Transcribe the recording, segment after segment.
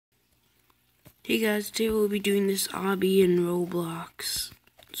Hey guys, today we'll be doing this obby in Roblox.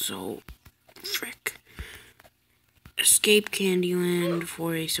 So, frick. Escape Candyland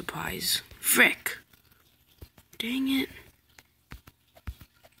for a surprise. Frick. Dang it.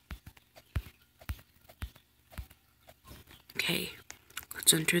 Okay,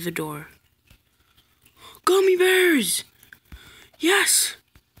 let's enter the door. Gummy bears! Yes!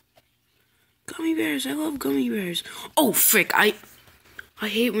 Gummy bears, I love gummy bears. Oh, frick, I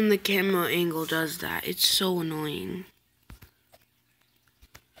hate when the camera angle does that. It's so annoying.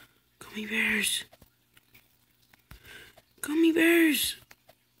 Gummy bears. Gummy bears.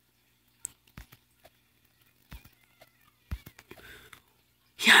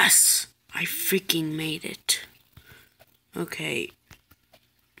 Yes! I freaking made it. Okay.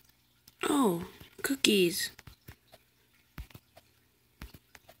 Oh, cookies.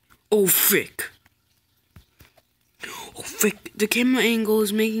 Oh, frick. Oh, frick. The camera angle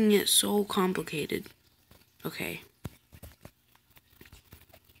is making it so complicated. Okay.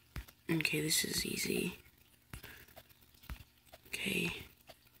 Okay, this is easy. Okay.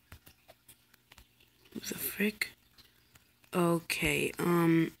 Who the frick? Okay,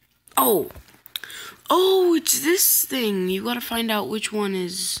 Oh, it's this thing. You gotta find out which one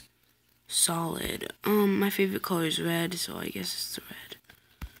is solid. My favorite color is red, so I guess it's the red.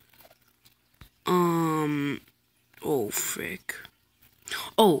 Oh, frick.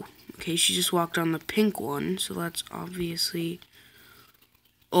 Oh, okay, she just walked on the pink one, so that's obviously...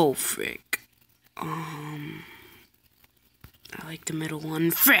 Oh, frick. I like the middle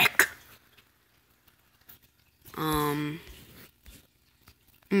one. Frick!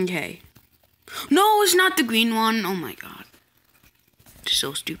 Okay. No, it's not the green one. Oh my god.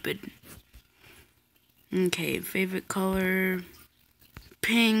 So stupid. Okay, favorite color.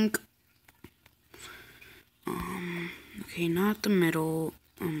 Pink. Okay, not the middle.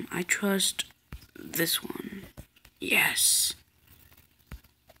 I trust this one. Yes.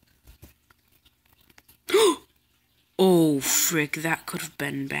 Oh, frick, that could have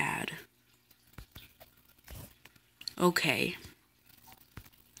been bad. Okay.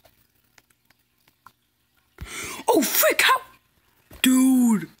 Oh, frick, how?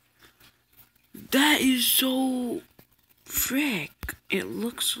 Dude. That is so... Frick. It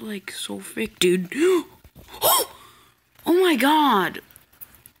looks like so frick, dude. Oh my god.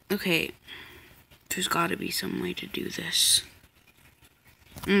 Okay. There's gotta be some way to do this.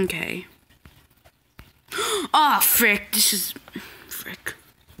 Okay. Ah, frick. This is... Frick.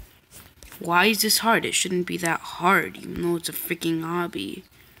 Why is this hard? It shouldn't be that hard, even though it's a freaking hobby.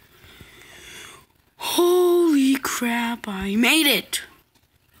 Holy crap, I made it!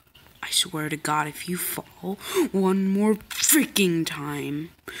 I swear to God, if you fall one more freaking time.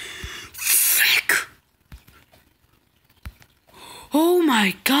 Frick! Oh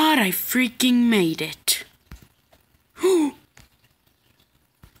my god, I freaking made it.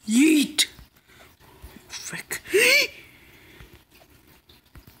 Yeet! Frick.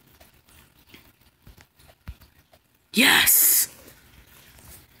 Yes!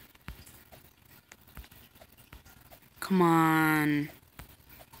 Come on.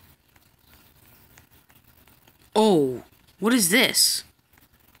 Oh, what is this?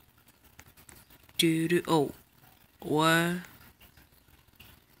 Dude, oh. What?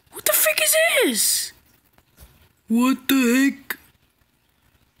 What the frick is this? What the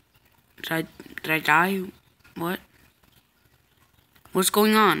heck? Did I die? What? What's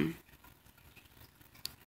going on?